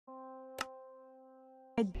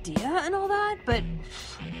idea and all that, but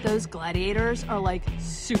those gladiators are like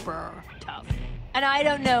super tough. And I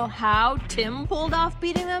don't know how Tim pulled off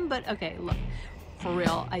beating them, but okay, look, for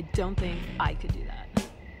real, I don't think I could do that.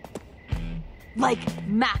 Like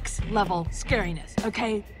max level scariness,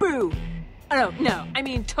 okay? Boo! Oh, no, I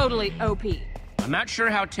mean totally OP. I'm not sure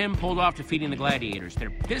how Tim pulled off defeating the gladiators.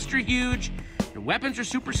 Their fists are huge, their weapons are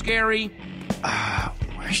super scary.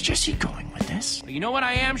 Where's Jesse going with this? But you know what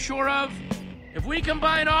I am sure of? If we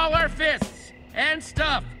combine all our fists and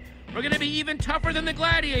stuff, we're gonna be even tougher than the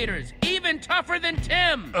gladiators, even tougher than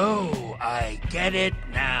Tim. Oh, I get it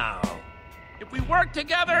now. If we work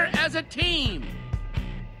together as a team.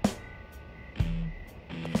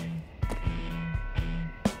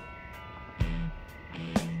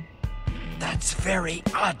 That's very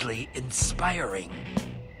oddly inspiring.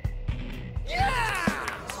 Yeah!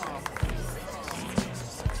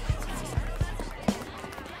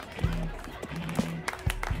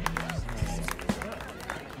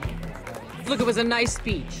 Look, it was a nice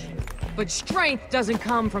speech. But strength doesn't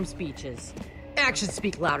come from speeches. Actions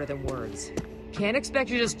speak louder than words. Can't expect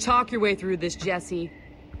you to just talk your way through this, Jesse.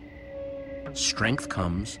 Strength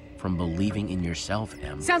comes from believing in yourself,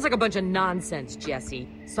 Em. Sounds like a bunch of nonsense, Jesse.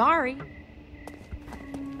 Sorry.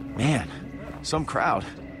 Man, some crowd.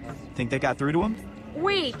 Think they got through to him?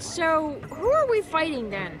 Wait, so who are we fighting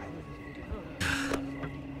then?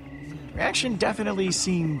 Reaction definitely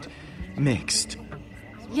seemed mixed.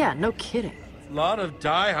 Yeah, no kidding. Lot of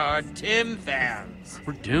die-hard Tim fans.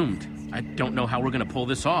 We're doomed. I don't know how we're gonna pull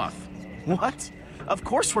this off. What? Of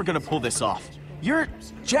course we're gonna pull this off. You're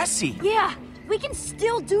Jesse. Yeah, we can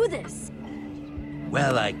still do this.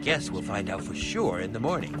 Well, I guess we'll find out for sure in the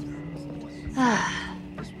morning.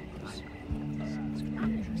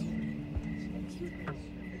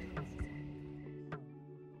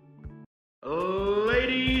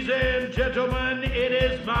 Ladies and gentlemen, it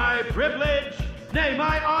is my privilege, nay,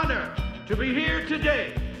 my honor, to be here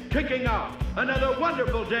today, kicking off another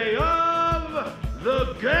wonderful day of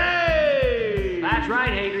the game! That's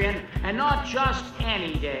right, Adrian. And not just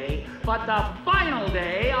any day, but the final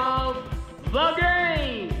day of the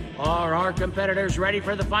game. Are our competitors ready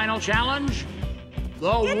for the final challenge?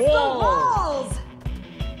 The walls!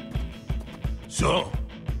 So,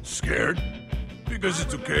 scared? Because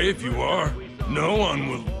it's okay if you are. No one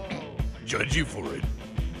will judge you for it.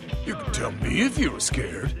 You can tell me if you were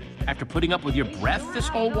scared. After putting up with your breath this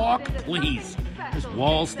whole walk, please. This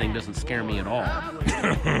walls thing doesn't scare me at all.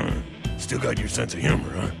 Still got your sense of humor,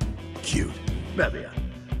 huh? Cute. Mevia,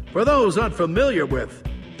 for those unfamiliar with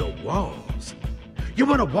the walls, you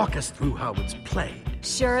want to walk us through how it's played?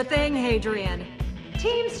 Sure thing, Hadrian.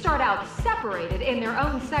 Teams start out separated in their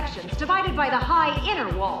own sections, divided by the high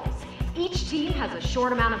inner walls. Each team has a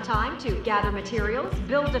short amount of time to gather materials,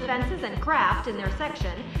 build defenses, and craft in their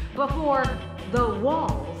section before the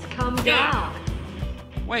walls come down.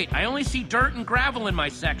 Wait, I only see dirt and gravel in my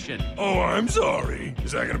section. Oh, I'm sorry.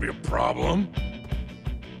 Is that gonna be a problem?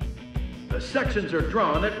 The sections are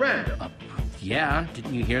drawn at random. Yeah,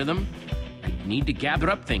 didn't you hear them? I need to gather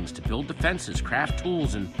up things to build defenses, craft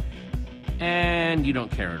tools, and you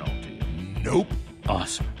don't care at all, do you? Nope.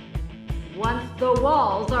 Awesome. Once the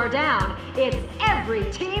walls are down, it's every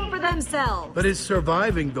team for themselves. But is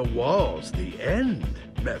surviving the walls the end,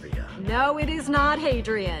 Mevia? No, it is not,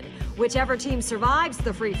 Hadrian. Whichever team survives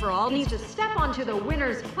the free-for-all Needs to step onto the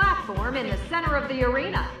winner's platform in the center of the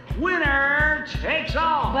arena. Winner takes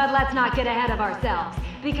all. But let's not get ahead of ourselves,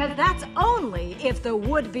 because that's only if the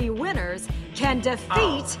would-be winners can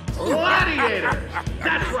defeat... Gladiators!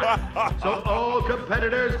 That's right! So all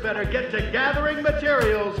competitors better get to gathering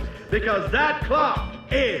materials, because that clock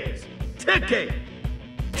is ticking!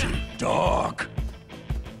 Doc.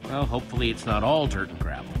 Well, hopefully it's not all dirt and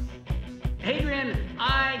gravel. Adrian,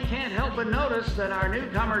 I can't help but notice that our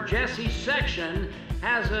newcomer Jesse's section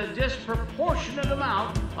has a disproportionate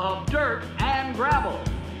amount of dirt and gravel.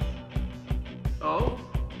 Oh,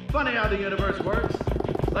 funny how the universe works.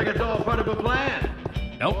 Like it's all part of a plan.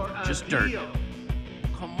 Nope, Or a just dirt. deal.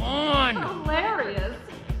 Come on! hilarious.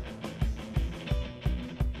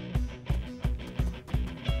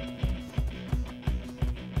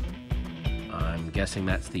 I'm guessing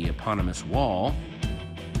that's the eponymous wall.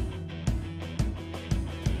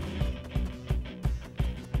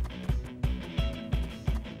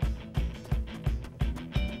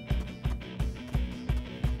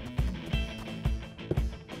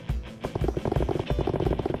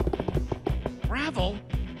 Gravel?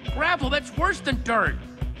 Gravel, that's worse than dirt!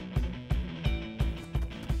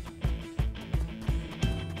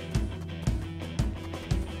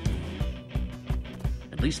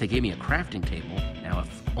 At least they gave me a crafting table. Now,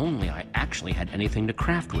 if only I actually actually had anything to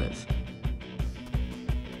craft with.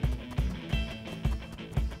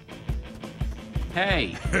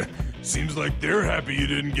 Hey! Seems like they're happy you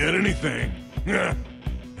didn't get anything. I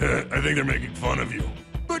think they're making fun of you.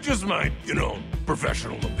 But just my,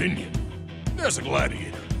 professional opinion. As a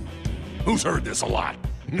gladiator. Who's heard this a lot?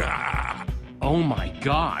 Nah. Oh my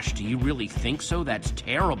gosh, do you really think so? That's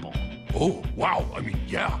terrible. Oh, wow. I mean,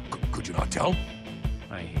 yeah. Could you not tell?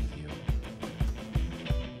 I hate you.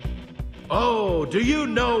 Oh, do you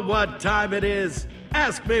know what time it is?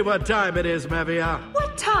 Ask me what time it is, Mavia.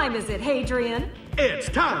 What time is it, Hadrian? It's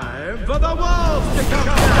time for the walls to come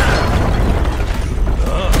down!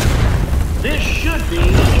 This should be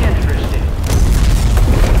interesting.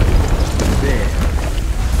 There.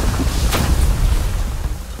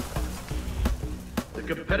 The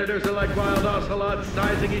competitors are like wild ocelots,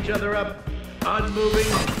 sizing each other up, unmoving,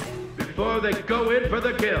 before they go in for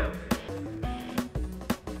the kill.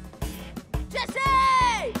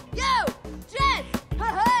 Jesse! Yo! Jess!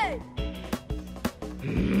 Hey!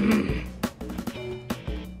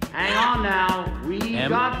 Hang on now. We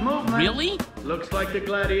got movement. Really? Looks like the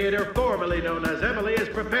gladiator formerly known as Emily is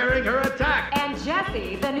preparing her attack. And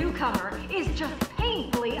Jesse, the newcomer, is just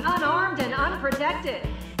painfully unarmed and unprotected.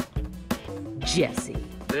 Jesse.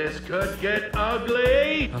 This could get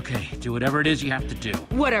ugly. Okay, do whatever it is you have to do.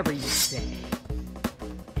 Whatever you say.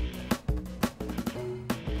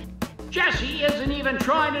 Jesse isn't even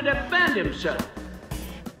trying to defend himself.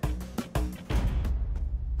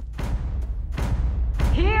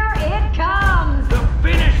 Here it comes! The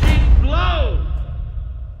finishing blow!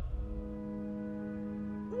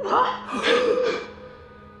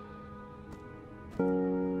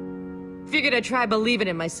 Figured I'd try believing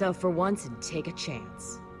in myself for once and take a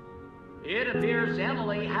chance. It appears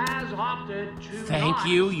Emily has opted to Thank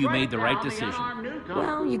you, you made the right decision.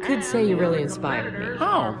 Well, you could say you really inspired me.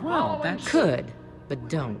 Oh, well, that's... Could, but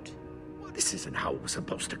don't. This isn't how it was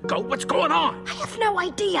supposed to go. What's going on? I have no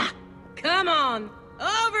idea. Come on,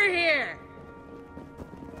 over here!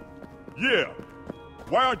 Yeah.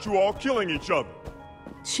 Why aren't you all killing each other?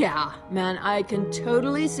 Yeah, man, I can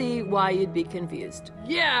totally see why you'd be confused.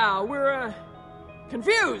 Yeah, we're,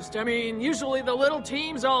 confused. I mean, usually the little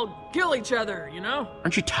teams all kill each other, you know?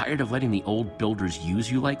 Aren't you tired of letting the old builders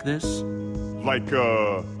use you like this? Like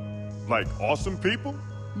awesome people?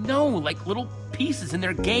 No, like little pieces in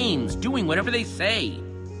their games, doing whatever they say.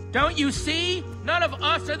 Don't you see? None of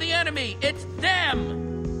us are the enemy. It's them.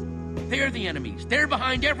 They're the enemies. They're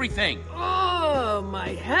behind everything. Oh, my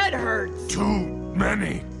head hurts. Too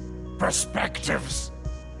many perspectives.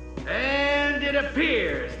 And it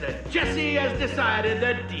appears that Jesse has decided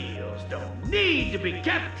that deals don't need to be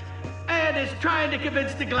kept and is trying to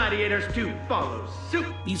convince the gladiators to follow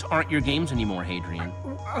suit. These aren't your games anymore, Hadrian.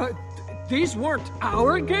 These weren't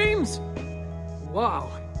our games?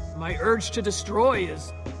 Wow, my urge to destroy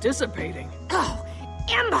is dissipating. Oh,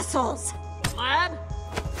 imbeciles! Slab?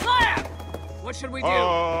 Slab! What should we do?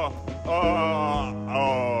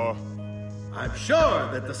 I'm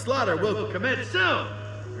sure that the slaughter will commence soon,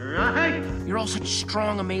 right? You're all such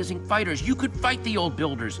strong, amazing fighters. You could fight the old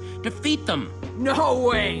builders. Defeat them. No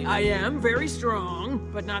way! I am very strong,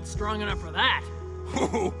 but not strong enough for that.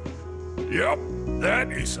 Yep,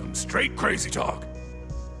 that is some straight crazy talk.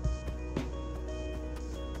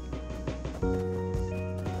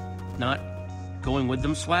 Not going with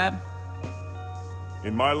them, Slab?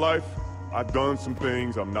 In my life, I've done some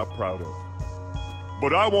things I'm not proud of.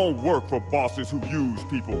 But I won't work for bosses who use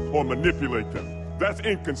people or manipulate them. That's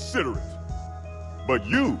inconsiderate. But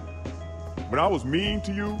you, when I was mean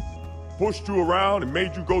to you, pushed you around and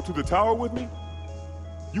made you go to the tower with me,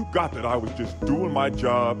 you got that I was just doing my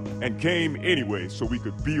job and came anyway so we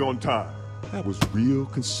could be on time. That was real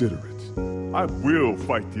considerate. I will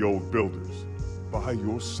fight the old builders by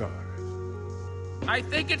your side. I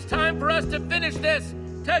think it's time for us to finish this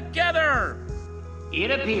together!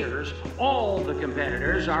 It appears all the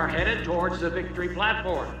competitors are headed towards the victory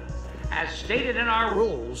platform. As stated in our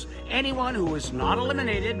rules, anyone who is not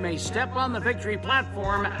eliminated may step on the victory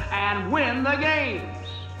platform and win the games.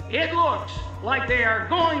 It looks like they are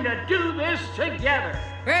going to do this together.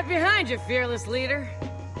 Right behind you, fearless leader.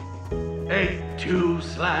 8-2,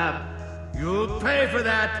 Slab. You'll pay for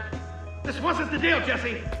that. This wasn't the deal,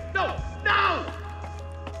 Jesse. No, no!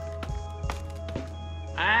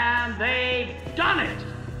 And they've done it!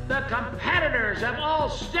 The competitors have all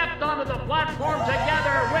stepped onto the platform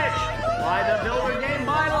together, which, by the Builder Game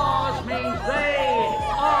bylaws, means they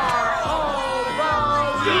are all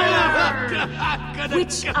the winners!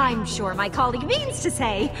 Which I'm sure my colleague means to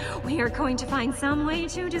say, we are going to find some way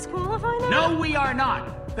to disqualify them? No, we are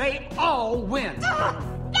not. They all win. No!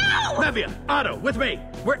 Mevia, Otto, with me.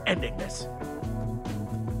 We're ending this.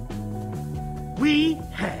 We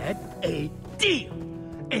had a deal,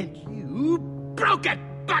 and you broke it,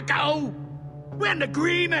 bucko! We had an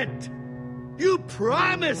agreement. You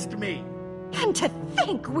promised me. And to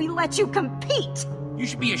think we let you compete! You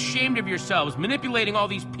should be ashamed of yourselves manipulating all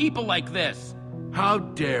these people like this. How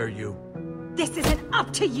dare you? This isn't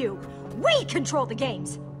up to you! We control the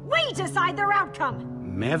games! We decide their outcome!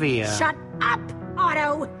 Mevia. Shut up,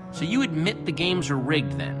 Otto! So you admit the games are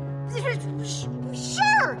rigged then?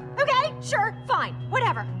 Sure! Okay, sure, fine,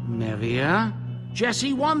 whatever. Mevia?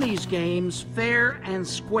 Jesse won these games fair and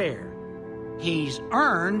square. He's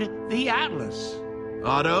earned the Atlas.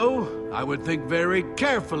 Otto, I would think very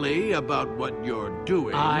carefully about what you're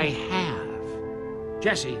doing. I have.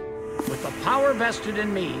 Jesse, with the power vested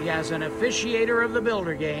in me as an officiator of the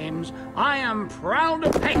Builder Games, I am proud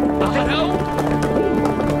to pay.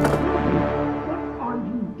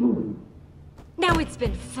 Now it's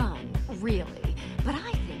been fun, really, but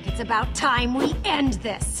I think it's about time we end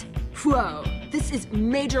this. Whoa, this is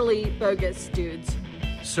majorly bogus, dudes.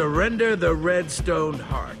 Surrender the Redstone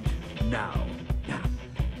Heart now.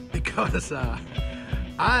 Because,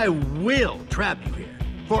 I will trap you here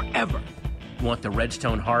forever. You want the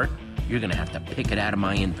Redstone Heart? You're gonna have to pick it out of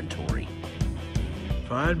my inventory.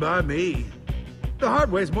 Fine by me. The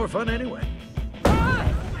hard way's more fun anyway.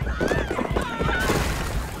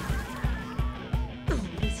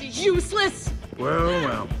 This is useless!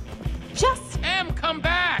 Well. Just... Em, come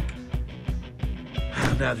back!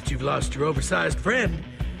 Now that you've lost your oversized friend,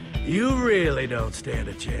 you really don't stand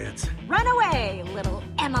a chance. Run away, little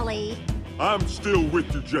Emily. I'm still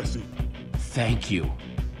with you, Jesse. Thank you.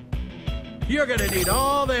 You're gonna need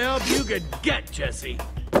all the help you can get, Jesse.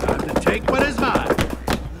 Time to take what is mine.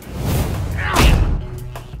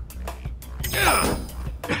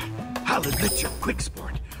 I'll admit you're quick,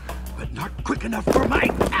 sport, but not quick enough for my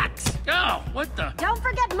axe. Oh, what the? Don't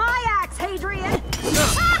forget my axe, Hadrian.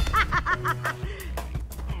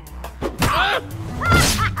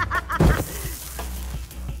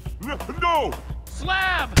 No!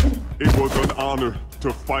 Slab! It was an honor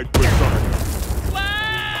to fight beside you.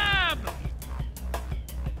 Slab!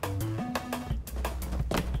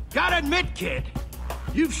 Gotta admit, kid,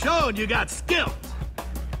 you've shown you got skills,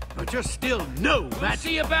 but you're still no We'll match.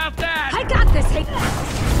 see about that! I got this, Hadrian.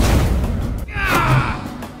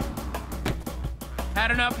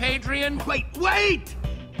 Had enough, Hadrian? Wait!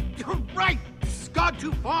 You're right! This has gone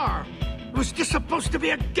too far. It was just supposed to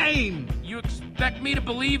be a game. You expect me to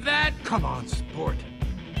believe that? Come on, sport.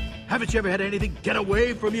 Haven't you ever had anything get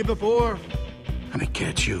away from you before? I mean,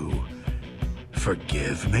 can't you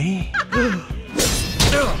forgive me?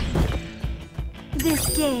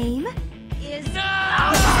 This game is...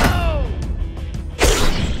 No!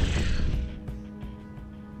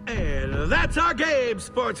 And that's our game,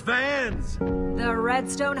 sports fans. The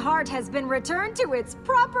Redstone Heart has been returned to its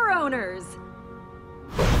proper owners.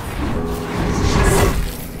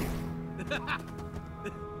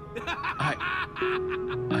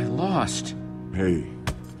 I lost. Hey,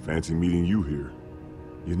 fancy meeting you here.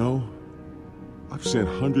 You know, I've sent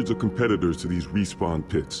hundreds of competitors to these respawn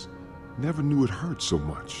pits. Never knew it hurt so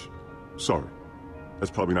much. Sorry.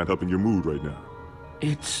 That's probably not helping your mood right now.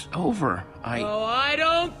 It's over. Oh, I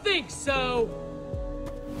don't think so.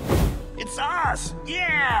 It's us!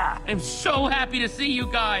 Yeah! I'm so happy to see you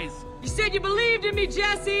guys. You said you believed in me,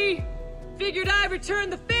 Jesse. Figured I'd return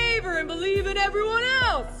the favor and believe in everyone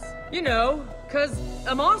else. You know, 'cause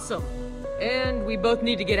I'm awesome. And we both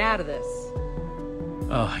need to get out of this.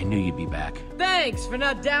 Oh, I knew you'd be back. Thanks for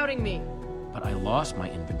not doubting me. But I lost my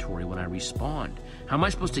inventory when I respawned. How am I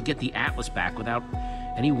supposed to get the Atlas back without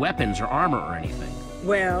any weapons or armor or anything?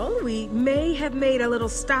 Well, we may have made a little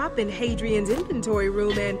stop in Hadrian's inventory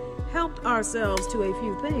room and helped ourselves to a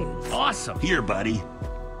few things. Awesome. Here, buddy.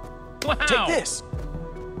 Wow. Take this.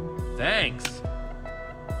 Thanks.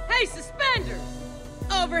 Hey, Suspenders!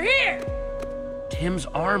 Over here! Tim's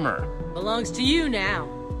armor. Belongs to you now.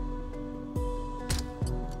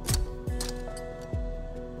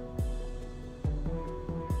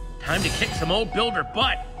 Time to kick some old builder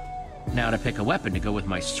butt. Now to pick a weapon to go with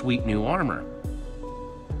my sweet new armor.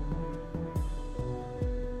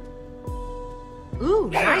 Ooh,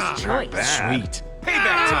 nice choice. Sweet.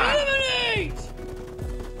 Payback time. Eliminate!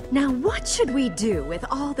 Now what should we do with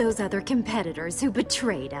all those other competitors who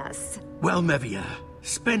betrayed us? Well, Mevia,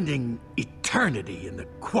 spending eternity in the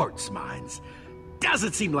quartz mines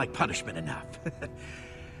doesn't seem like punishment enough.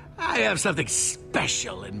 I have something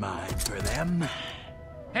special in mind for them.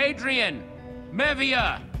 Hadrian!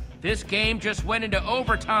 Mevia! This game just went into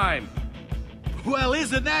overtime. Well,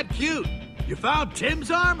 isn't that cute? You found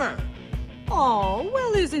Tim's armor. Oh,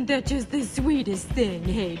 well, isn't that just the sweetest thing,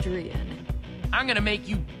 Hadrian? I'm gonna make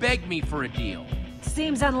you beg me for a deal.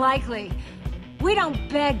 Seems unlikely. We don't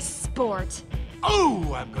beg, sport.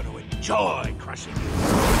 Oh, I'm gonna enjoy crushing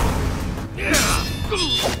you.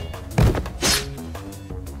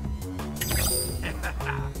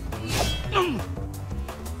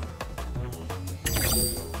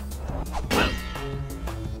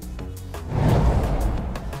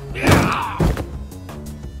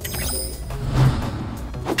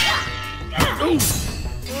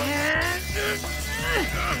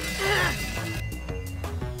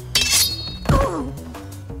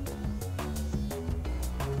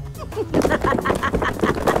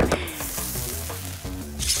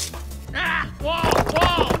 Wall!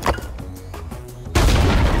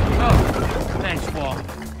 Oh, thanks, Wall.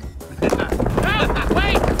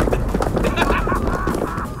 Wait!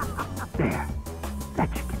 There. That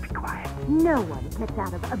should keep you quiet. No one gets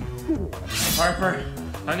out of obsidian. Harper,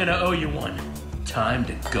 I'm gonna owe you one. Time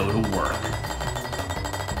to go to work.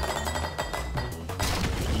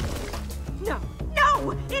 No,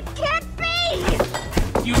 it can't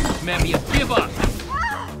be! You, Memia, give up!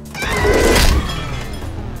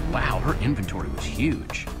 Wow, her inventory was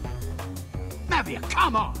huge. Mavia,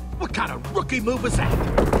 come on! What kind of rookie move was that?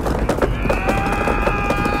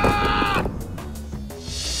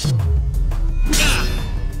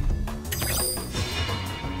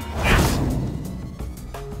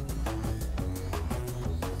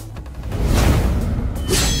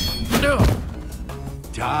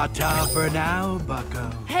 Ta-ta for now,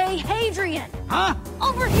 bucko. Hey, Hadrian! Huh?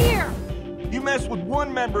 Over here! You mess with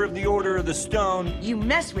one member of the Order of the Stone. You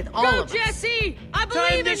mess with all Go, of us. Jesse! I believe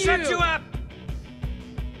Time in to you! shut you up!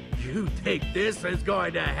 You think this is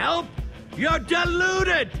going to help? You're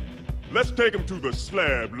deluded! Let's take him to the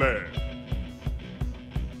slab lab.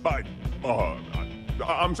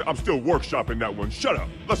 I'm still workshopping that one. Shut up.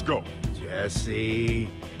 Let's go. Jesse,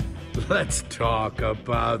 let's talk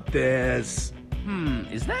about this.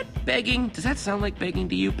 Is that begging? Does that sound like begging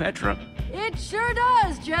to you, Petra? It sure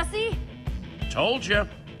does, Jesse. Told you.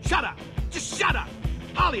 Shut up! Just shut up!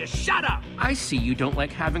 All of you, shut up! I see you don't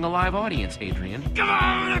like having a live audience, Hadrian. Come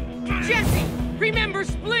on! Jesse, remember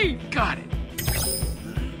Spleef! Got it.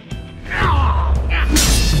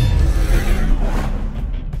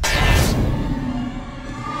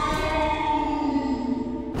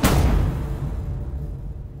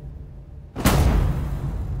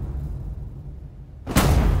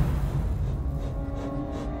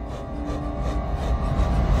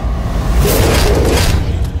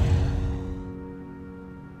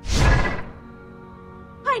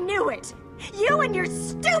 I knew it! You and your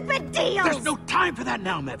stupid deals! There's no time for that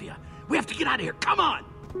now, Mevia. We have to get out of here. Come on!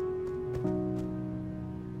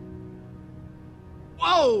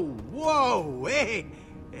 Whoa!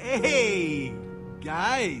 Hey,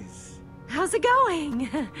 guys. How's it going?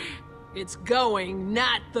 It's going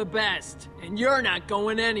not the best, and you're not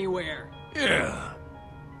going anywhere. Yeah.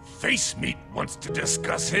 Face Meat wants to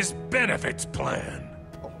discuss his benefits plan.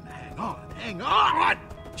 Oh, hang on!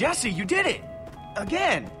 Jesse, you did it!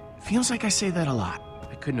 Again. Feels like I say that a lot.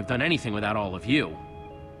 I couldn't have done anything without all of you.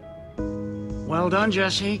 Well done,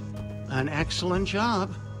 Jesse. An excellent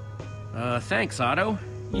job. Thanks, Otto.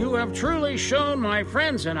 You have truly shown my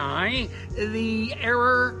friends and I the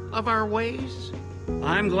error of our ways.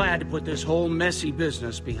 I'm glad to put this whole messy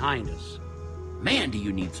business behind us. Man, do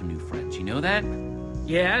you need some new friends, you know that?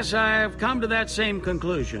 Yes, I've come to that same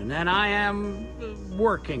conclusion, and I am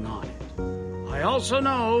working on it. I also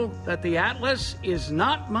know that the Atlas is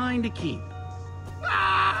not mine to keep.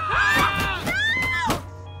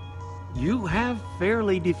 You have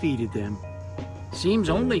fairly defeated them. Seems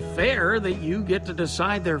only fair that you get to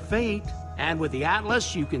decide their fate, and with the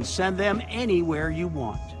Atlas, you can send them anywhere you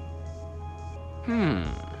want.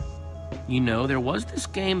 You know, there was this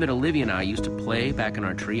game that Olivia and I used to play back in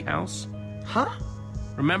our treehouse. Huh?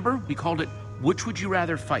 Remember? We called it Which Would You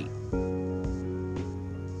Rather Fight?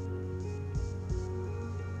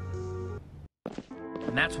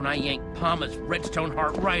 And that's when I yanked Palma's redstone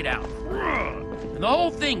heart right out. And the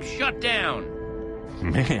whole thing shut down.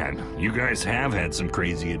 Man, you guys have had some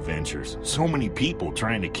crazy adventures. So many people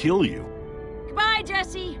trying to kill you. Goodbye,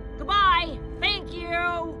 Jesse. Goodbye. Thank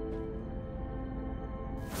you.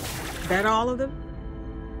 That all of them?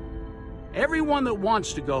 Everyone that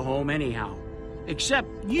wants to go home anyhow. Except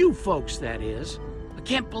you folks, that is. I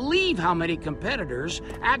can't believe how many competitors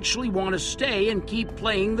actually want to stay and keep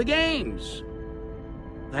playing the games.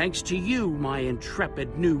 Thanks to you, my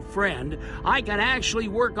intrepid new friend, I can actually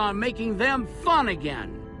work on making them fun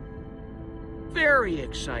again. Very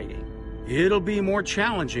exciting. It'll be more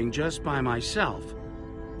challenging just by myself.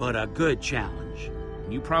 but a good challenge.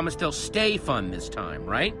 You promise they'll stay fun this time,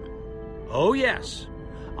 right? Oh, yes.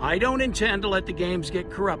 I don't intend to let the games get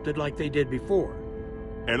corrupted like they did before.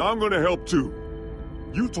 And I'm gonna help too.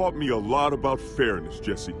 You taught me a lot about fairness,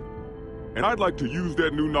 Jesse. And I'd like to use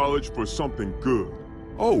that new knowledge for something good.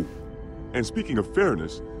 Oh, and speaking of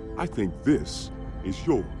fairness, I think this is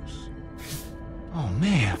yours. Oh,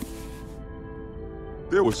 man.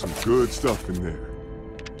 There was some good stuff in there.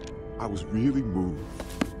 I was really moved.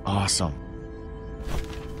 Awesome.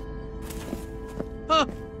 Huh.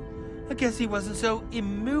 I guess he wasn't so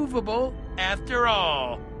immovable after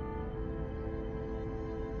all.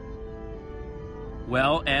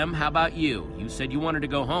 Well, Em, how about you? You said you wanted to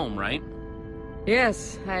go home, right?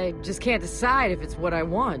 Yes, I just can't decide if it's what I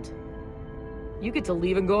want. You get to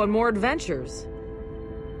leave and go on more adventures.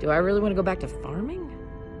 Do I really want to go back to farming?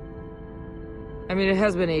 I mean, it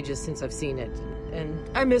has been ages since I've seen it, and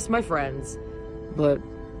I miss my friends. But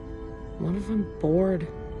what if I'm bored?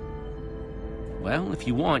 Well, if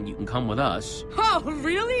you want, you can come with us. Oh,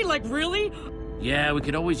 really? Like, really? Yeah, we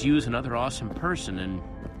could always use another awesome person, and,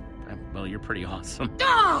 well, you're pretty awesome.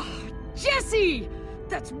 Ah, Jesse!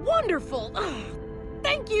 That's wonderful!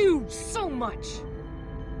 Thank you so much!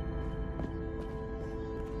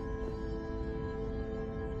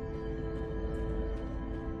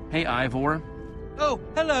 Hey, Ivor. Oh,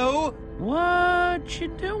 hello! What you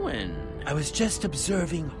doing? I was just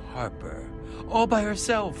observing Harper, all by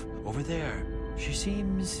herself, over there. She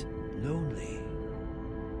seems lonely.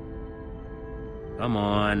 Come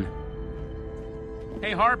on.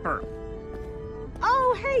 Hey, Harper.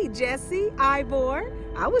 Oh, hey, Jesse, Ivor.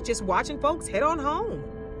 I was just watching folks head on home.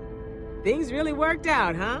 Things really worked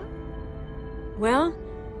out, huh? Well,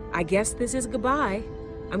 I guess this is goodbye.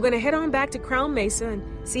 I'm gonna head on back to Crown Mesa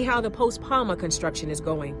and see how the Post Palma construction is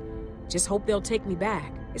going. Just hope they'll take me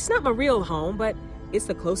back. It's not my real home, but it's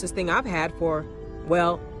the closest thing I've had for,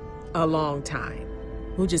 well, a long time.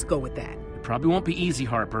 We'll just go with that. It probably won't be easy,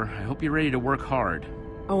 Harper. I hope you're ready to work hard.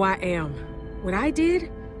 Oh, I am. What I did,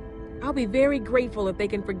 I'll be very grateful if they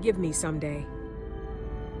can forgive me someday.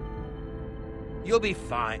 You'll be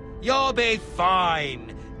fine. You'll be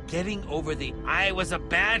fine. Getting over the I was a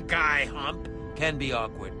bad guy hump can be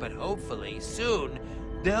awkward, but hopefully soon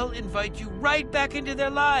they'll invite you right back into their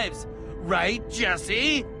lives. Right,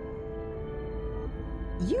 Jesse?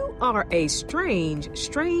 You are a strange,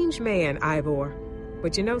 strange man, Ivor.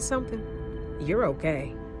 But you know something? You're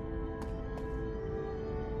okay.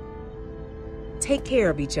 Take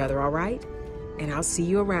care of each other, all right? And I'll see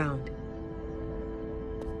you around.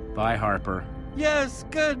 Bye, Harper. Yes,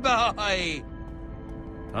 goodbye.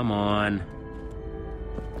 Come on.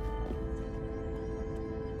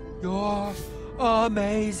 You're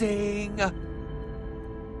amazing.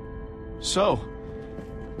 So,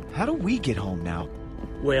 how do we get home now?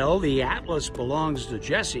 Well, the Atlas belongs to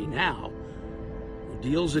Jesse now. A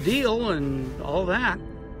deal's a deal and all that.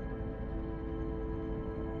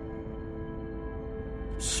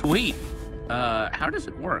 Sweet. How does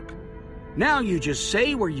it work? Now you just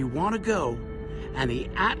say where you want to go, and the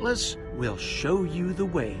Atlas will show you the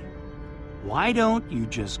way. Why don't you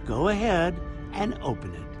just go ahead and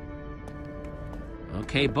open it?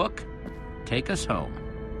 Okay, Book. Take us home.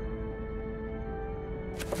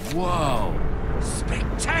 Whoa!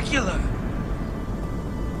 Spectacular!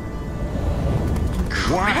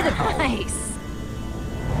 Incredible. Nice.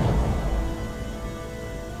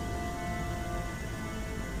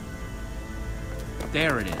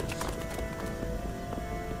 There it is.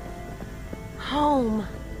 Home.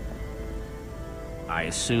 I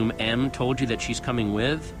assume Em told you that she's coming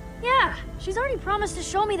with? Yeah, she's already promised to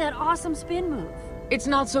show me that awesome spin move. It's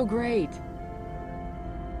not so great.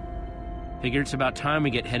 Figure it's about time we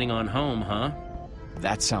get heading on home, huh?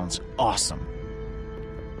 That sounds awesome.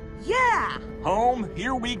 Yeah! Home,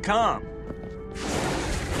 here we come.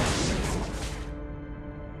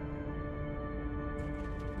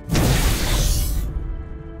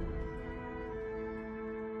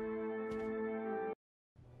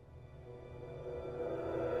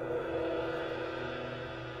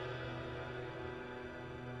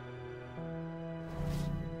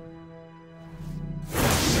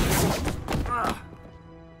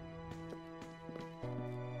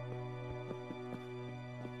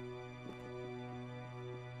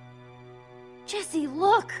 Jesse,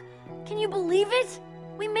 look! Can you believe it?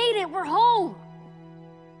 We made it! We're home!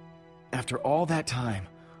 After all that time,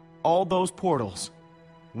 all those portals,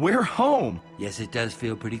 we're home! Yes, it does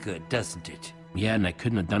feel pretty good, doesn't it? Yeah, and I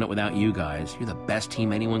couldn't have done it without you guys. You're the best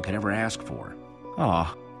team anyone could ever ask for.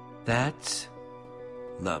 Aw. That's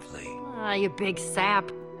lovely. Ah, you big sap.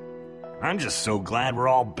 I'm just so glad we're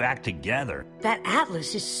all back together. That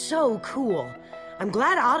atlas is so cool. I'm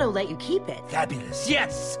glad Otto let you keep it. Fabulous,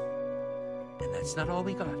 yes! And that's not all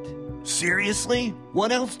we got. Seriously?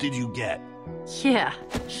 What else did you get? Yeah,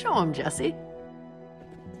 show him, Jesse.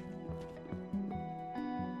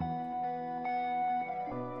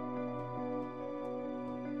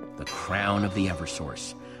 The crown of the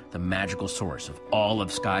Eversource, the magical source of all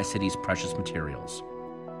of Sky City's precious materials.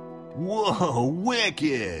 Whoa,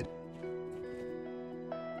 wicked!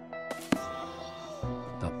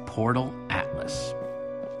 The Portal Atlas.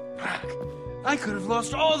 I could have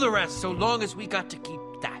lost all the rest so long as we got to keep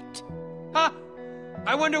that. Huh?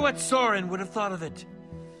 I wonder what Soren would have thought of it.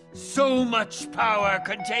 So much power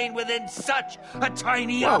contained within such a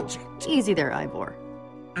tiny object. Easy there, Ivor.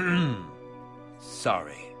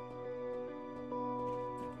 Sorry.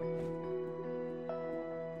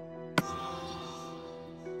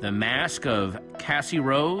 The mask of Cassie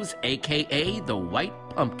Rose, a.k.a. the White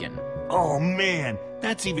Pumpkin. Oh man,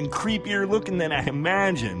 that's even creepier looking than I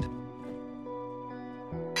imagined.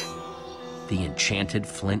 The enchanted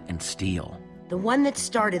flint and steel. The one that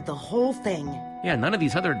started the whole thing. Yeah, none of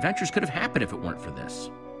these other adventures could have happened if it weren't for this.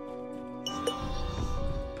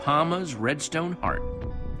 Palma's Redstone Heart.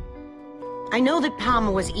 I know that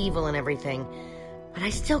Palma was evil and everything, but I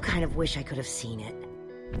still kind of wish I could have seen it.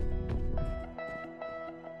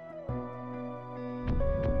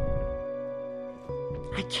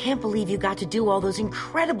 I can't believe you got to do all those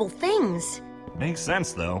incredible things. Makes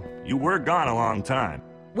sense, though. You were gone a long time.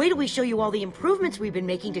 Wait till we show you all the improvements we've been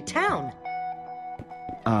making to town.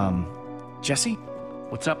 Jesse?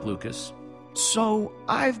 What's up, Lucas? So,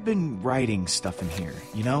 I've been writing stuff in here,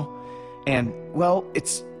 you know? And, well,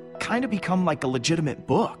 it's kind of become like a legitimate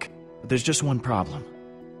book. But there's just one problem.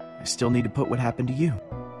 I still need to put what happened to you.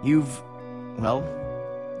 You've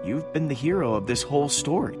been the hero of this whole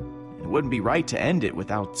story. It wouldn't be right to end it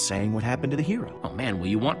without saying what happened to the hero. Oh man, well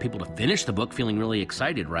you want people to finish the book feeling really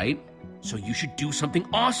excited, right? So you should do something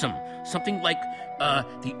awesome. Something like,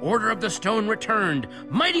 the Order of the Stone returned.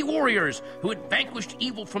 Mighty warriors who had vanquished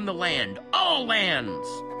evil from the land. All lands!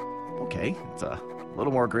 Okay, it's a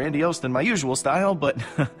little more grandiose than my usual style, but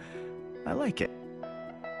I like it.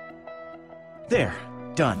 There,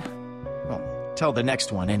 done. Well, till the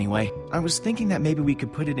next one anyway. I was thinking that maybe we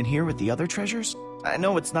could put it in here with the other treasures. I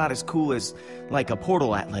know it's not as cool as, like, a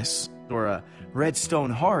Portal Atlas or a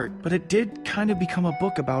Redstone Heart, but it did kind of become a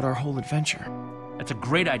book about our whole adventure. That's a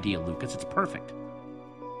great idea, Lucas. It's perfect.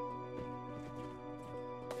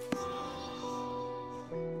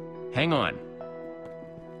 Hang on.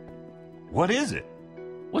 What is it?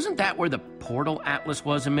 Wasn't that where the Portal Atlas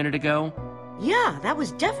was a minute ago? Yeah, that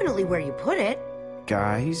was definitely where you put it.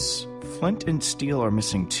 Guys, flint and steel are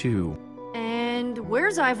missing too. And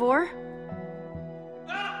where's Ivor?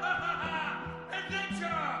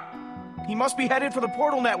 He must be headed for the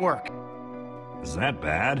Portal Network. Is that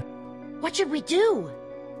bad? What should we do?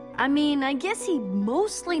 I mean, I guess he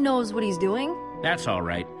mostly knows what he's doing. That's all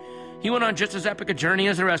right. He went on just as epic a journey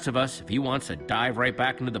as the rest of us. If he wants to dive right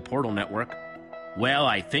back into the Portal Network, well,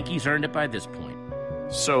 I think he's earned it by this point.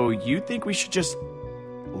 So you think we should just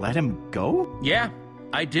let him go? Yeah,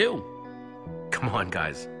 I do. Come on,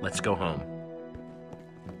 guys. Let's go home.